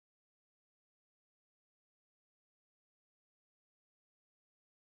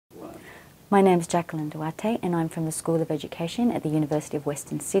My name is Jacqueline Duarte and I'm from the School of Education at the University of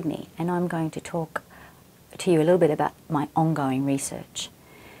Western Sydney, and I'm going to talk to you a little bit about my ongoing research.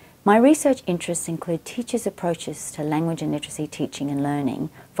 My research interests include teachers' approaches to language and literacy teaching and learning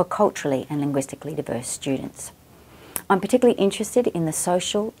for culturally and linguistically diverse students. I'm particularly interested in the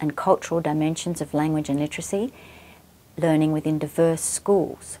social and cultural dimensions of language and literacy learning within diverse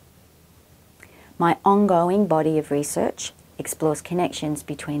schools. My ongoing body of research explores connections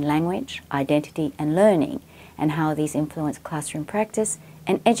between language, identity and learning, and how these influence classroom practice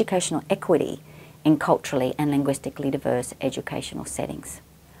and educational equity in culturally and linguistically diverse educational settings.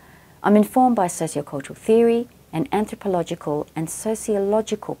 I'm informed by sociocultural theory and anthropological and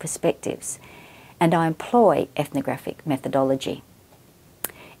sociological perspectives, and I employ ethnographic methodology.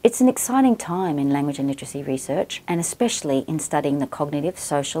 It's an exciting time in language and literacy research, and especially in studying the cognitive,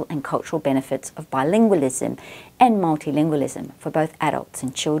 social and cultural benefits of bilingualism and multilingualism for both adults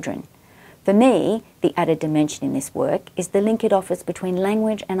and children. For me, the added dimension in this work is the link it offers between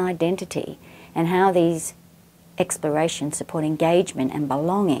language and identity, and how these explorations support engagement and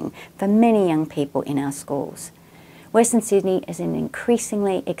belonging for many young people in our schools. Western Sydney is an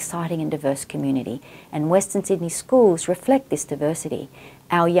increasingly exciting and diverse community, and Western Sydney schools reflect this diversity.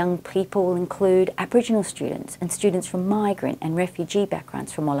 Our young people include Aboriginal students and students from migrant and refugee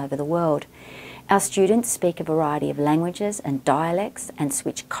backgrounds from all over the world. Our students speak a variety of languages and dialects and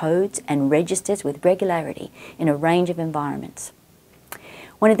switch codes and registers with regularity in a range of environments.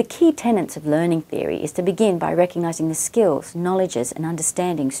 One of the key tenets of learning theory is to begin by recognising the skills, knowledges and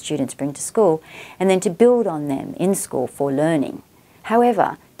understandings students bring to school, and then to build on them in school for learning.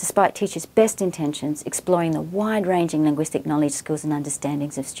 However, despite teachers' best intentions, exploring the wide-ranging linguistic knowledge, skills and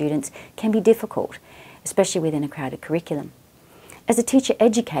understandings of students can be difficult, especially within a crowded curriculum. As a teacher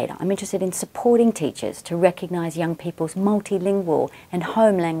educator, I'm interested in supporting teachers to recognise young people's multilingual and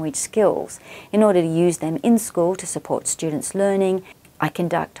home language skills in order to use them in school to support students' learning. I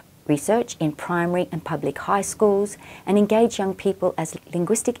conduct research in primary and public high schools and engage young people as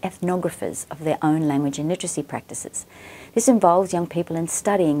linguistic ethnographers of their own language and literacy practices. This involves young people in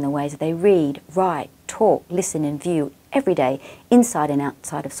studying the ways they read, write, talk, listen and view every day inside and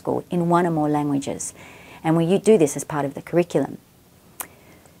outside of school in one or more languages, and we do this as part of the curriculum.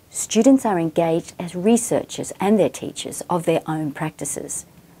 Students are engaged as researchers and their teachers of their own practices.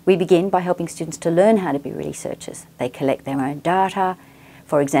 We begin by helping students to learn how to be researchers. They collect their own data,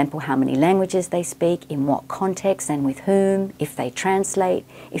 for example, how many languages they speak, in what context and with whom, if they translate,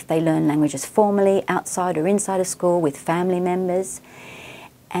 if they learn languages formally, outside or inside of school, with family members,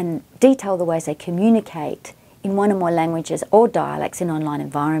 and detail the ways they communicate in one or more languages or dialects in online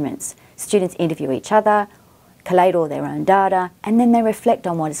environments. Students interview each other, collate all their own data, and then they reflect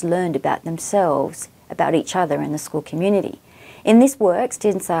on what is learned about themselves, about each other and the school community. In this work,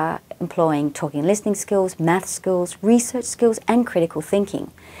 students are employing talking and listening skills, math skills, research skills and critical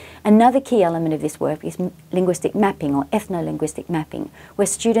thinking. Another key element of this work is linguistic mapping or ethno-linguistic mapping, where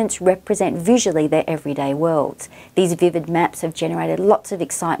students represent visually their everyday worlds. These vivid maps have generated lots of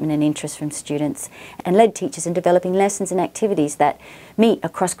excitement and interest from students and led teachers in developing lessons and activities that meet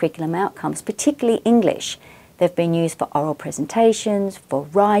across curriculum outcomes, particularly English. They've been used for oral presentations, for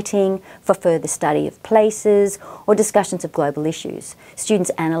writing, for further study of places, or discussions of global issues. Students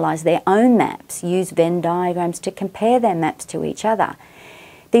analyse their own maps, use Venn diagrams to compare their maps to each other.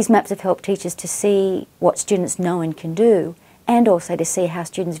 These maps have helped teachers to see what students know and can do, and also to see how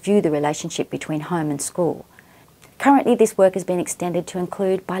students view the relationship between home and school. Currently, this work has been extended to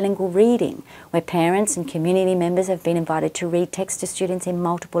include bilingual reading, where parents and community members have been invited to read text to students in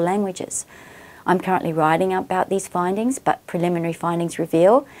multiple languages. I'm currently writing about these findings, but preliminary findings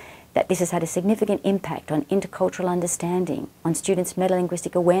reveal that this has had a significant impact on intercultural understanding, on students'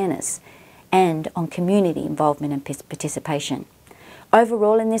 metalinguistic awareness, and on community involvement and participation.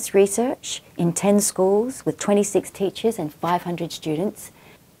 Overall in this research, in 10 schools with 26 teachers and 500 students,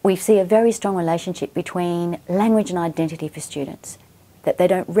 we see a very strong relationship between language and identity for students, that they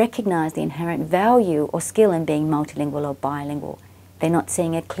don't recognise the inherent value or skill in being multilingual or bilingual. They're not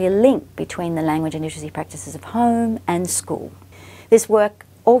seeing a clear link between the language and literacy practices of home and school. This work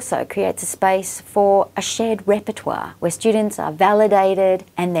also creates a space for a shared repertoire where students are validated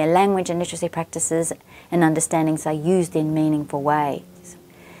and their language and literacy practices and understandings are used in meaningful ways.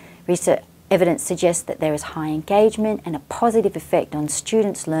 Research evidence suggests that there is high engagement and a positive effect on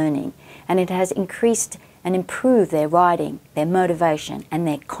students' learning, and it has increased and improved their writing, their motivation and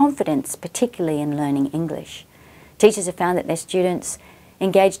their confidence, particularly in learning English. Teachers have found that their students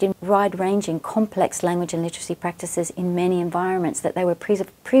engaged in wide-ranging complex language and literacy practices in many environments that they were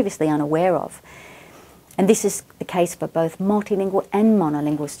previously unaware of. And this is the case for both multilingual and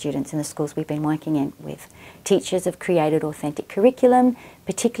monolingual students in the schools we've been working with. Teachers have created authentic curriculum,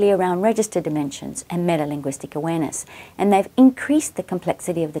 particularly around register dimensions and metalinguistic awareness, and they've increased the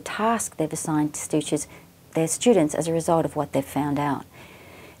complexity of the task they've assigned to their students as a result of what they've found out.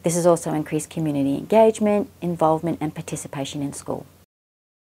 This has also increased community engagement, involvement and participation in school.